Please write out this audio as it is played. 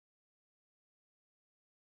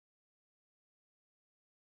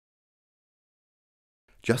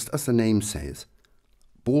Just as the name says,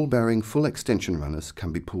 ball-bearing full extension runners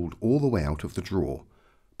can be pulled all the way out of the drawer,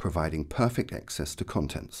 providing perfect access to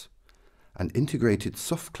contents. An integrated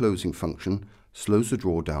soft closing function slows the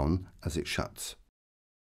drawer down as it shuts.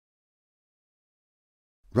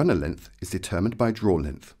 Runner length is determined by drawer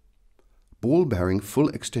length. Ball-bearing full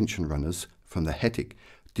extension runners from the Hettich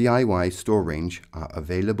DIY store range are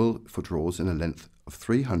available for drawers in a length of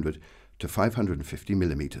 300 to 550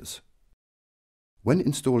 mm. When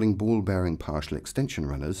installing ball-bearing partial extension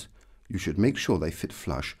runners, you should make sure they fit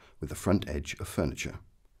flush with the front edge of furniture.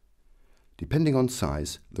 Depending on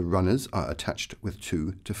size, the runners are attached with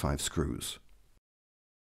 2 to 5 screws.